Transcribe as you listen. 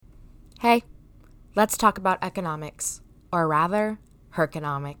Hey, let's talk about economics, or rather,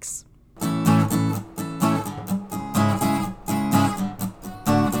 herconomics.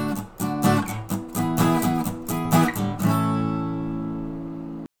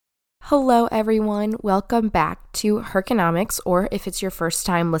 Hello, everyone. Welcome back to Herconomics, or if it's your first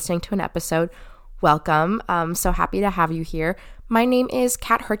time listening to an episode, welcome. I'm so happy to have you here. My name is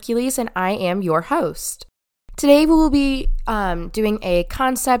Kat Hercules, and I am your host. Today, we will be doing a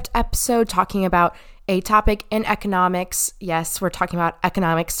concept episode talking about a topic in economics. Yes, we're talking about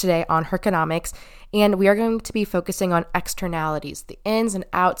economics today on Herconomics, and we are going to be focusing on externalities, the ins and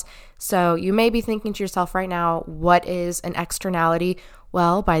outs. So you may be thinking to yourself right now, what is an externality?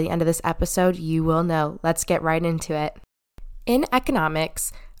 Well, by the end of this episode, you will know. Let's get right into it. In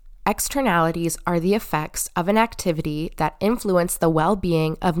economics, externalities are the effects of an activity that influence the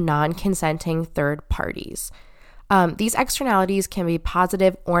well-being of non-consenting third parties. These externalities can be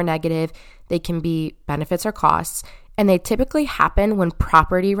positive or negative. They can be benefits or costs, and they typically happen when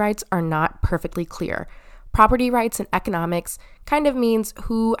property rights are not perfectly clear. Property rights in economics kind of means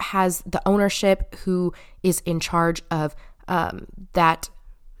who has the ownership, who is in charge of that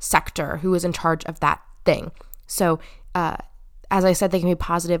sector, who is in charge of that thing. So, as I said, they can be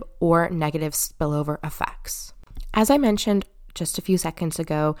positive or negative spillover effects. As I mentioned just a few seconds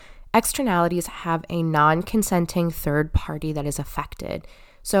ago, externalities have a non-consenting third party that is affected.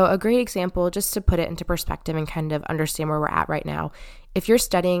 So a great example, just to put it into perspective and kind of understand where we're at right now, if you're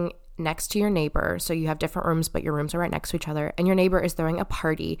studying next to your neighbor, so you have different rooms, but your rooms are right next to each other, and your neighbor is throwing a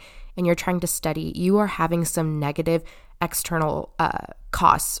party and you're trying to study, you are having some negative external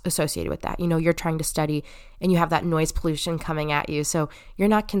costs associated with that. You know, you're trying to study and you have that noise pollution coming at you, so you're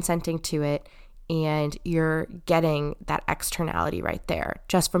not consenting to it. And you're getting that externality right there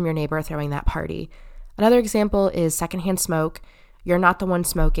just from your neighbor throwing that party. Another example is secondhand smoke. You're not the one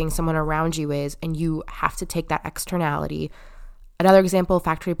smoking, someone around you is, and you have to take that externality. Another example,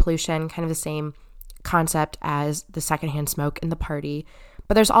 factory pollution, kind of the same concept as the secondhand smoke and the party.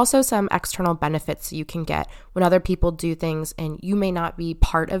 But there's also some external benefits you can get when other people do things and you may not be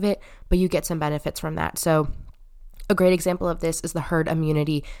part of it, but you get some benefits from that. So a great example of this is the herd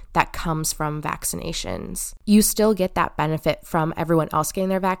immunity that comes from vaccinations. You still get that benefit from everyone else getting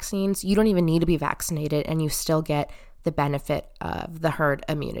their vaccines. You don't even need to be vaccinated, and you still get the benefit of the herd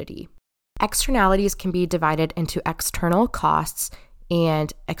immunity. Externalities can be divided into external costs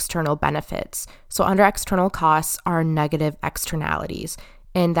and external benefits. So under external costs are negative externalities,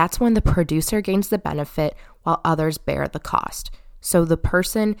 and that's when the producer gains the benefit while others bear the cost. So the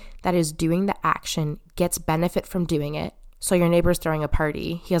person that is doing the action gets benefit from doing it. So your neighbor's throwing a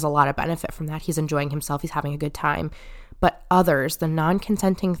party. He has a lot of benefit from that. He's enjoying himself. He's having a good time. But others, the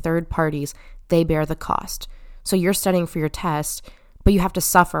non-consenting third parties, they bear the cost. So you're studying for your test, but you have to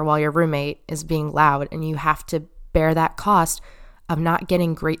suffer while your roommate is being loud, and you have to bear that cost of not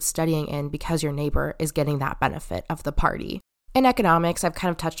getting great studying in because your neighbor is getting that benefit of the party. In economics, I've kind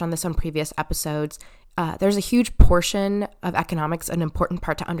of touched on this on previous episodes. There's a huge portion of economics. An important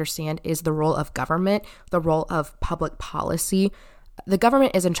part to understand is the role of government, the role of public policy. The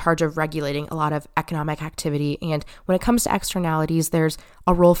government is in charge of regulating a lot of economic activity, and when it comes to externalities, there's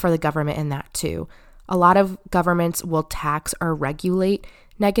a role for the government in that too. A lot of governments will tax or regulate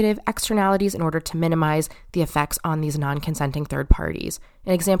negative externalities in order to minimize the effects on these non-consenting third parties.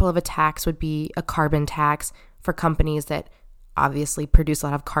 An example of a tax would be a carbon tax for companies that obviously produce a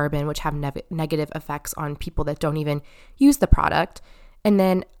lot of carbon, which have negative effects on people that don't even use the product. And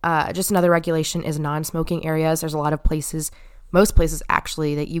then just another regulation is non-smoking areas. There's a lot of places, most places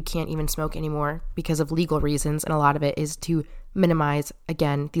actually, that you can't even smoke anymore because of legal reasons. And a lot of it is to minimize,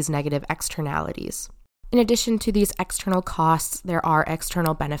 again, these negative externalities. In addition to these external costs, there are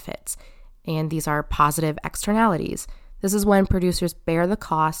external benefits, and these are positive externalities. This is when producers bear the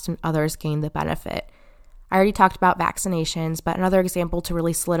cost and others gain the benefit. I already talked about vaccinations, but another example to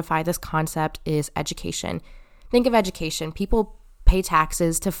really solidify this concept is education. Think of education. People pay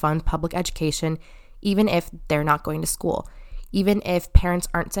taxes to fund public education, even if they're not going to school, even if parents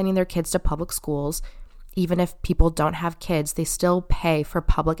aren't sending their kids to public schools, even if people don't have kids, they still pay for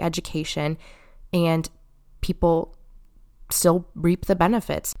public education, and people still reap the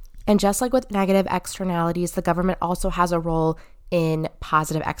benefits. And just like with negative externalities, the government also has a role in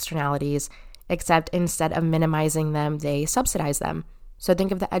positive externalities, except instead of minimizing them, they subsidize them. So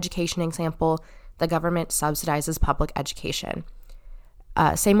think of the education example. The government subsidizes public education.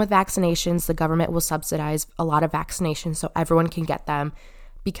 Same with vaccinations. The government will subsidize a lot of vaccinations so everyone can get them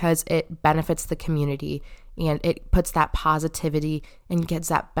because it benefits the community and it puts that positivity and gives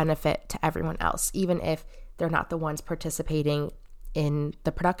that benefit to everyone else, even if they're not the ones participating in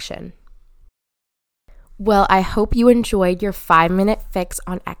the production. Well, I hope you enjoyed your 5-minute fix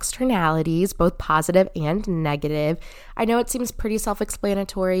on externalities, both positive and negative. I know it seems pretty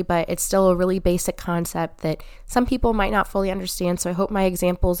self-explanatory, but it's still a really basic concept that some people might not fully understand. So I hope my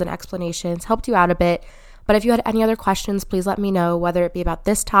examples and explanations helped you out a bit. But if you had any other questions, please let me know, whether it be about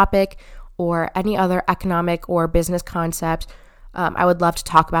this topic or any other economic or business concept. I would love to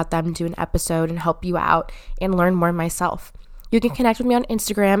talk about them, do an episode, and help you out and learn more myself. You can connect with me on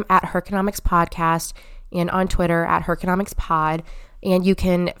Instagram at Herconomics Podcast and on Twitter at Herconomics Pod. And you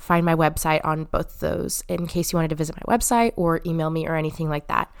can find my website on both of those in case you wanted to visit my website or email me or anything like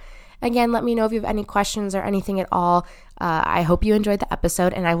that. Again, let me know if you have any questions or anything at all. I hope you enjoyed the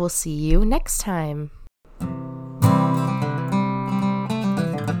episode, and I will see you next time.